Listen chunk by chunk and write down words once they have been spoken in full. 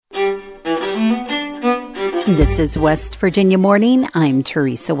This is West Virginia Morning. I'm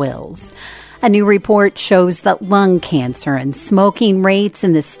Teresa Wills. A new report shows that lung cancer and smoking rates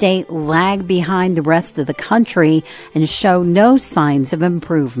in the state lag behind the rest of the country and show no signs of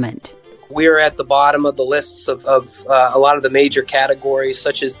improvement. We're at the bottom of the lists of a lot of the major categories,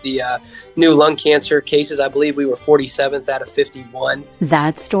 such as the new lung cancer cases. I believe we were 47th out of 51.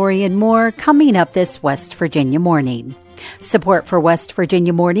 That story and more coming up this West Virginia Morning. Support for West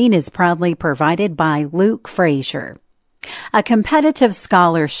Virginia Morning is proudly provided by Luke Frazier. A competitive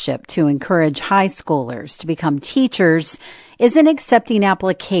scholarship to encourage high schoolers to become teachers isn't accepting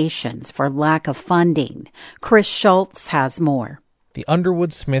applications for lack of funding. Chris Schultz has more. The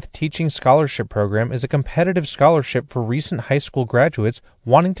Underwood Smith Teaching Scholarship Program is a competitive scholarship for recent high school graduates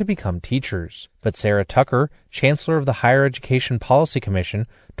wanting to become teachers. But Sarah Tucker, Chancellor of the Higher Education Policy Commission,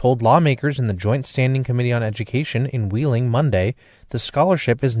 told lawmakers in the Joint Standing Committee on Education in Wheeling Monday the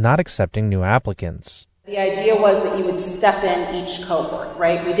scholarship is not accepting new applicants. The idea was that you would step in each cohort,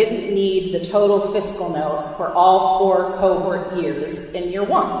 right? We didn't need the total fiscal note for all 4 cohort years in year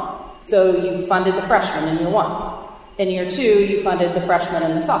 1. So you funded the freshmen in year 1. In year 2, you funded the freshmen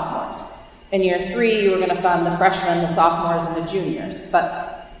and the sophomores. In year 3, you were going to fund the freshmen, the sophomores, and the juniors.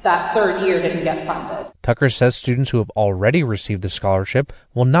 But that third year didn't get funded. Tucker says students who have already received the scholarship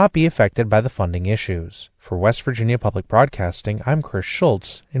will not be affected by the funding issues. For West Virginia Public Broadcasting, I'm Chris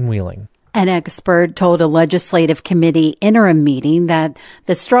Schultz in Wheeling. An expert told a legislative committee interim meeting that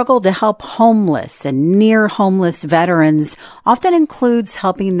the struggle to help homeless and near homeless veterans often includes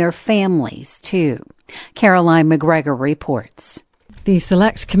helping their families, too. Caroline McGregor reports. The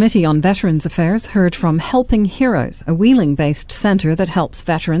Select Committee on Veterans Affairs heard from Helping Heroes, a Wheeling-based centre that helps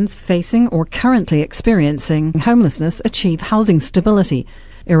veterans facing or currently experiencing homelessness achieve housing stability.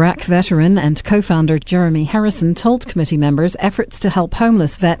 Iraq veteran and co-founder Jeremy Harrison told committee members efforts to help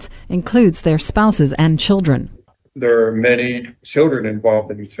homeless vets includes their spouses and children. There are many children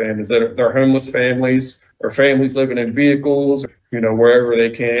involved in these families. They're homeless families or families living in vehicles, wherever they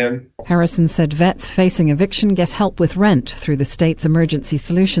can. Harrison said vets facing eviction get help with rent through the state's Emergency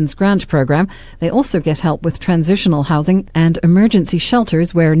Solutions Grant program. They also get help with transitional housing and emergency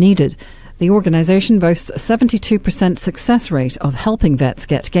shelters where needed. The organization boasts a 72% success rate of helping vets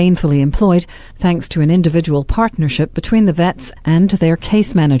get gainfully employed thanks to an individual partnership between the vets and their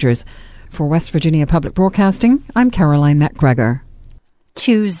case managers. For West Virginia Public Broadcasting, I'm Caroline McGregor.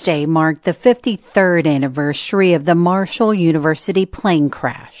 Tuesday marked the 53rd anniversary of the Marshall University plane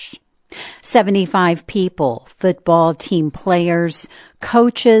crash. 75 people, football team players,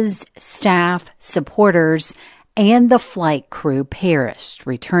 coaches, staff, supporters, and the flight crew perished,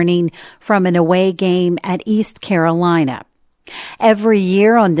 returning from an away game at East Carolina. Every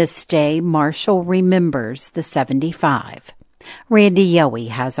year on this day, Marshall remembers the 75. Randy Yowie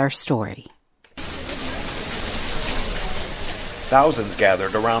has our story. Thousands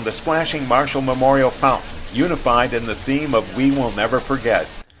gathered around the splashing Marshall Memorial Fountain, unified in the theme of We Will Never Forget.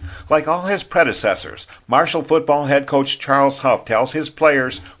 Like all his predecessors, Marshall football head coach Charles Huff tells his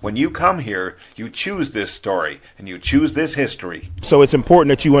players, when you come here, you choose this story and you choose this history. So it's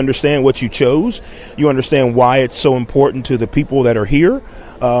important that you understand what you chose. You understand why it's so important to the people that are here.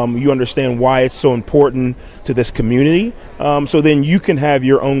 You understand why it's so important to this community. So then you can have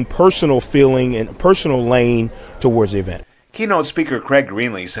your own personal feeling and personal lane towards the event. Keynote speaker Craig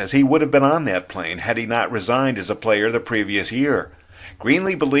Greenlee says he would have been on that plane had he not resigned as a player the previous year.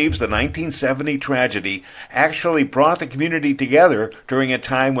 Greenlee believes the 1970 tragedy actually brought the community together during a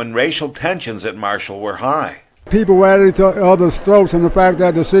time when racial tensions at Marshall were high. People added to other strokes and the fact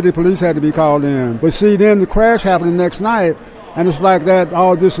that the city police had to be called in. But see, then the crash happened the next night, and it's like that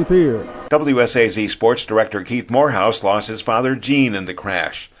all disappeared. WSAZ sports director Keith Morehouse lost his father Gene in the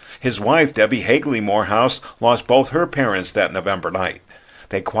crash. His wife, Debbie Hagley Morehouse, lost both her parents that November night.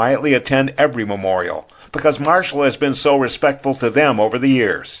 They quietly attend every memorial because Marshall has been so respectful to them over the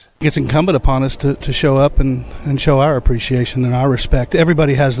years. It's incumbent upon us to show up and show our appreciation and our respect.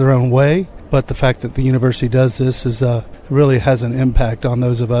 Everybody has their own way, but the fact that the university does this really has an impact on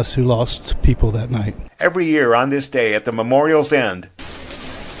those of us who lost people that night. Every year on this day at the memorial's end,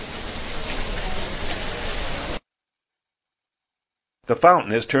 the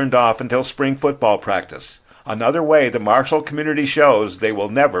fountain is turned off until spring football practice. Another way the Marshall community shows they will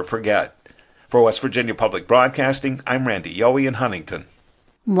never forget. For West Virginia Public Broadcasting, I'm Randy Yowie in Huntington.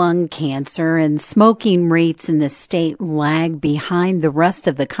 Lung cancer and smoking rates in the state lag behind the rest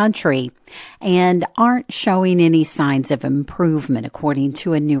of the country and aren't showing any signs of improvement, according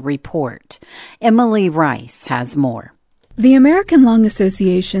to a new report. Emily Rice has more. The American Lung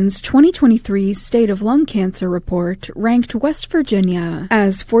Association's 2023 State of Lung Cancer report ranked West Virginia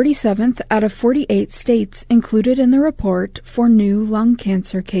as 47th out of 48 states included in the report for new lung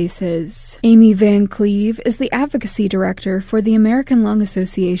cancer cases. Amy Van Cleve is the advocacy director for the American Lung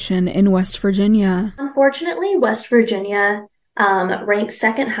Association in West Virginia. Unfortunately, West Virginia ranks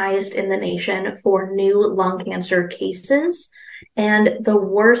second highest in the nation for new lung cancer cases, and the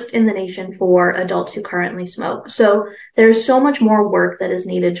worst in the nation for adults who currently smoke. So there's so much more work that is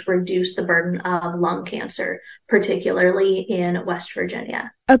needed to reduce the burden of lung cancer, particularly in West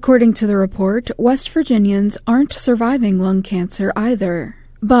Virginia. According to the report, West Virginians aren't surviving lung cancer either.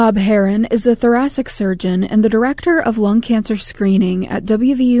 Bob Heron is a thoracic surgeon and the director of lung cancer screening at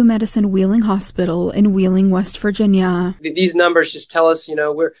WVU Medicine Wheeling Hospital in Wheeling, West Virginia. These numbers just tell us,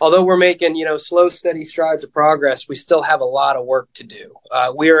 although we're making, slow, steady strides of progress, we still have a lot of work to do.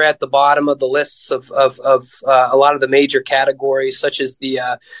 We are at the bottom of the lists of a lot of the major categories, such as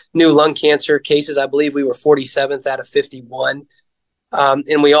the new lung cancer cases. I believe we were 47th out of 51.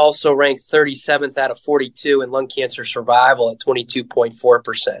 And we also ranked 37th out of 42 in lung cancer survival at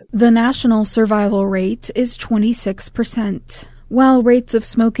 22.4%. The national survival rate is 26%. While rates of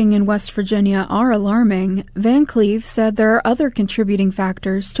smoking in West Virginia are alarming, Van Cleve said there are other contributing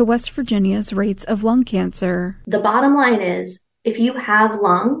factors to West Virginia's rates of lung cancer. The bottom line is, if you have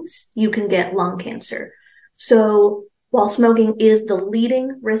lungs, you can get lung cancer. So while smoking is the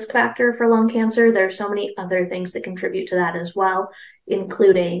leading risk factor for lung cancer, there are so many other things that contribute to that as well,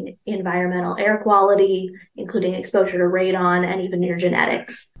 including environmental air quality, including exposure to radon, and even your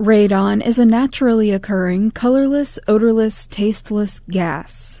genetics. Radon is a naturally occurring, colorless, odorless, tasteless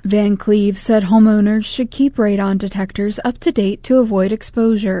gas. Van Cleve said homeowners should keep radon detectors up to date to avoid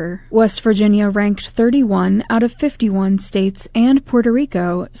exposure. West Virginia ranked 31 out of 51 states and Puerto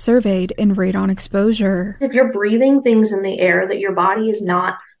Rico surveyed in radon exposure. If you're breathing things in the air that your body is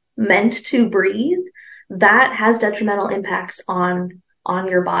not meant to breathe, that has detrimental impacts on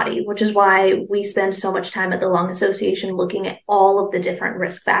your body, which is why we spend so much time at the Lung Association looking at all of the different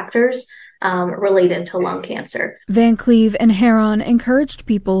risk factors related to lung cancer. Van Cleve and Heron encouraged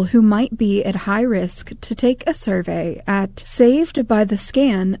people who might be at high risk to take a survey at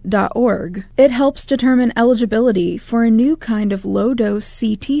savedbythescan.org. It helps determine eligibility for a new kind of low-dose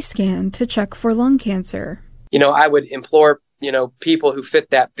CT scan to check for lung cancer. I would implore people who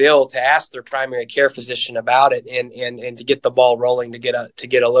fit that bill to ask their primary care physician about it and to get the ball rolling to get a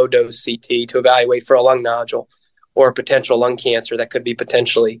low dose CT to evaluate for a lung nodule or a potential lung cancer that could be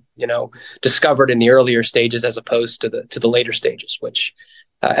potentially, discovered in the earlier stages as opposed to the later stages, which,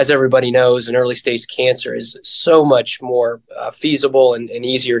 as everybody knows, an early stage cancer is so much more feasible and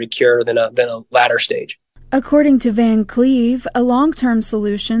easier to cure than a latter stage. According to Van Cleve, a long-term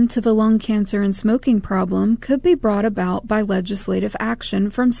solution to the lung cancer and smoking problem could be brought about by legislative action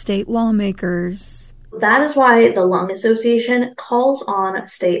from state lawmakers. That is why the Lung Association calls on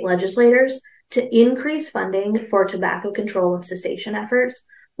state legislators to increase funding for tobacco control and cessation efforts,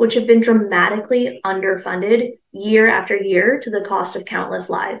 which have been dramatically underfunded year after year to the cost of countless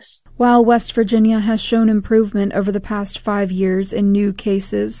lives. While West Virginia has shown improvement over the past 5 years in new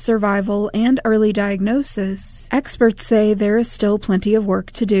cases, survival, and early diagnosis, experts say there is still plenty of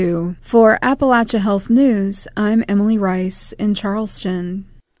work to do. For Appalachia Health News, I'm Emily Rice in Charleston.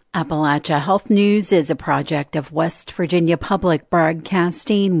 Appalachia Health News is a project of West Virginia Public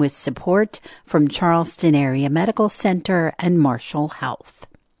Broadcasting with support from Charleston Area Medical Center and Marshall Health.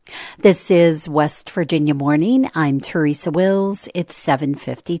 This is West Virginia Morning. I'm Teresa Wills. It's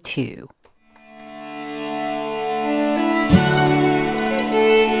 7:52.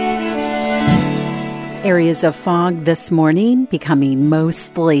 Areas of fog this morning, becoming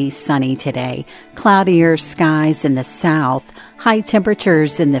mostly sunny today. Cloudier skies in the south. High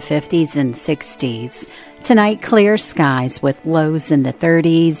temperatures in the 50s and 60s. Tonight, clear skies with lows in the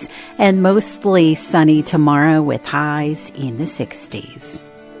 30s. And mostly sunny tomorrow with highs in the 60s.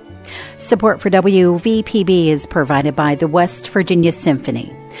 Support for WVPB is provided by the West Virginia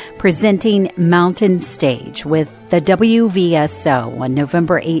Symphony, presenting Mountain Stage with the WVSO on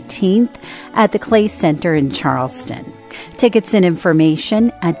November 18th at the Clay Center in Charleston. Tickets and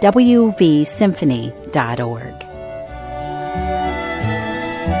information at wvsymphony.org.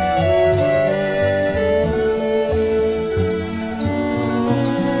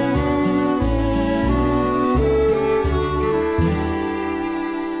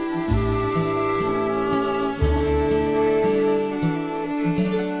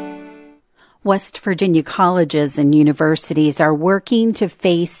 West Virginia colleges and universities are working to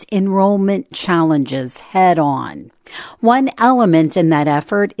face enrollment challenges head on. One element in that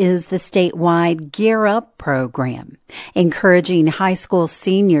effort is the statewide Gear Up program, encouraging high school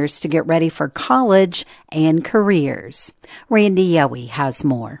seniors to get ready for college and careers. Randy Yowie has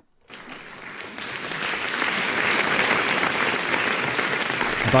more.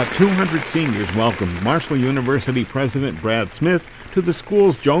 About 200 seniors welcomed Marshall University President Brad Smith to the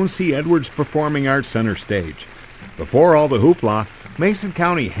school's Joan C. Edwards Performing Arts Center stage. Before all the hoopla, Mason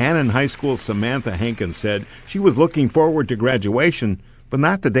County Hannon High School's Samantha Hankins said she was looking forward to graduation, but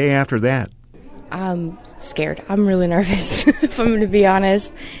not the day after that. I'm scared. I'm really nervous, if I'm going to be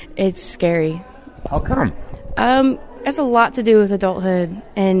honest. It's scary. How come? It's a lot to do with adulthood,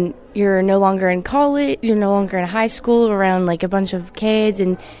 and you're no longer in college, you're no longer in high school around like a bunch of kids,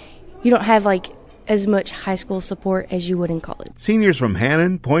 and you don't have like as much high school support as you would in college. Seniors from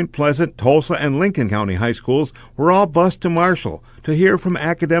Hannon, Point Pleasant, Tulsa, and Lincoln County high schools were all bused to Marshall to hear from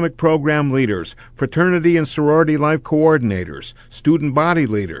academic program leaders, fraternity and sorority life coordinators, student body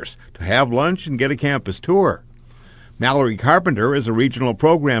leaders, to have lunch and get a campus tour. Mallory Carpenter is a regional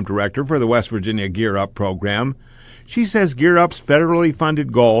program director for the West Virginia Gear Up program. She says Gear Up's federally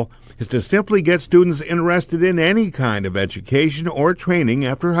funded goal is to simply get students interested in any kind of education or training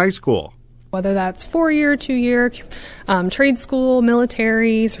after high school. Whether that's 4-year, 2-year, trade school,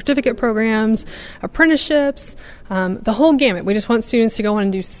 military, certificate programs, apprenticeships, the whole gamut. We just want students to go on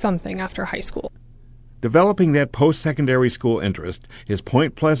and do something after high school. Developing that post-secondary school interest is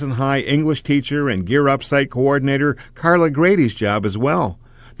Point Pleasant High English teacher and Gear Up site coordinator Carla Grady's job as well,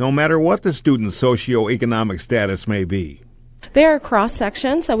 no matter what the student's socioeconomic status may be. They're a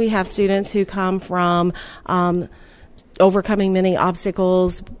cross-section, so we have students who come from overcoming many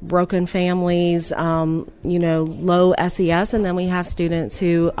obstacles, broken families, low SES, and then we have students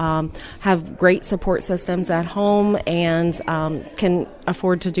who have great support systems at home and can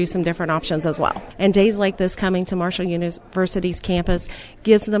afford to do some different options as well. And days like this coming to Marshall University's campus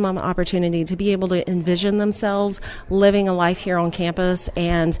gives them an opportunity to be able to envision themselves living a life here on campus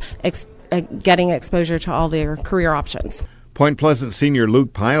and getting exposure to all their career options. Point Pleasant senior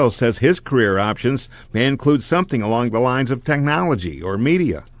Luke Pyle says his career options may include something along the lines of technology or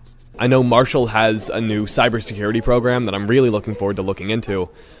media. I know Marshall has a new cybersecurity program that I'm really looking forward to looking into.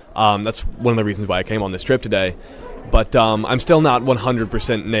 That's one of the reasons why I came on this trip today. But I'm still not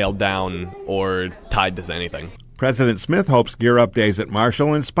 100% nailed down or tied to anything. President Smith hopes Gear Up Days at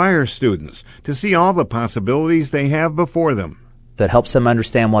Marshall inspire students to see all the possibilities they have before them. That helps them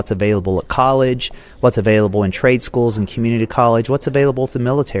understand what's available at college, what's available in trade schools and community college, what's available at the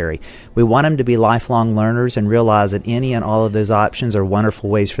military. We want them to be lifelong learners and realize that any and all of those options are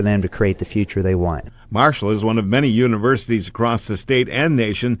wonderful ways for them to create the future they want. Marshall is one of many universities across the state and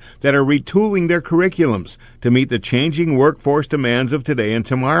nation that are retooling their curriculums to meet the changing workforce demands of today and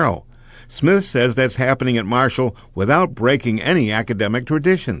tomorrow. Smith says that's happening at Marshall without breaking any academic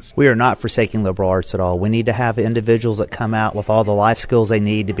traditions. We are not forsaking liberal arts at all. We need to have individuals that come out with all the life skills they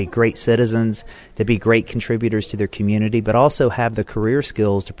need to be great citizens, to be great contributors to their community, but also have the career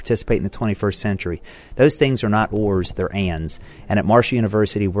skills to participate in the 21st century. Those things are not ors, they're ands. And at Marshall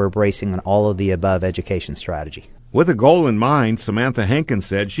University, we're embracing an all-of-the-above education strategy. With a goal in mind, Samantha Hankins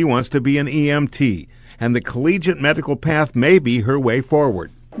said she wants to be an EMT, and the collegiate medical path may be her way forward.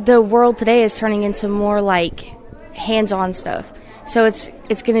 The world today is turning into more like hands-on stuff. So it's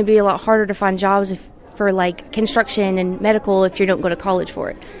going to be a lot harder to find jobs for like construction and medical if you don't go to college for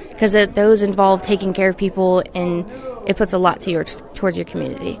it. Because those involve taking care of people, and it puts a lot towards your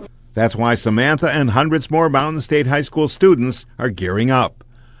community. That's why Samantha and hundreds more Mountain State High School students are gearing up.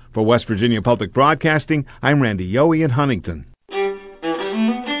 For West Virginia Public Broadcasting, I'm Randy Yowie in Huntington.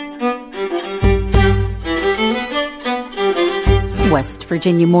 West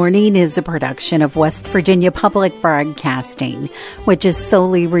Virginia Morning is a production of West Virginia Public Broadcasting, which is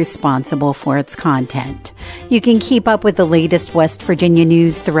solely responsible for its content. You can keep up with the latest West Virginia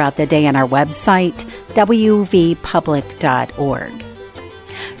news throughout the day on our website, wvpublic.org.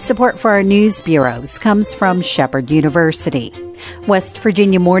 Support for our news bureaus comes from Shepherd University. West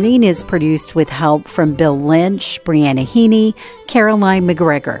Virginia Morning is produced with help from Bill Lynch, Brianna Heaney, Caroline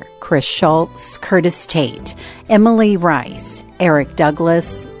McGregor, Chris Schultz, Curtis Tate, Emily Rice, Eric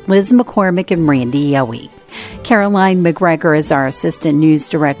Douglas, Liz McCormick, and Randy Yowie. Caroline McGregor is our assistant news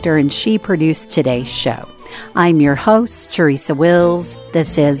director, and she produced today's show. I'm your host, Teresa Wills.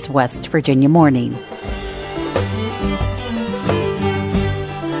 This is West Virginia Morning.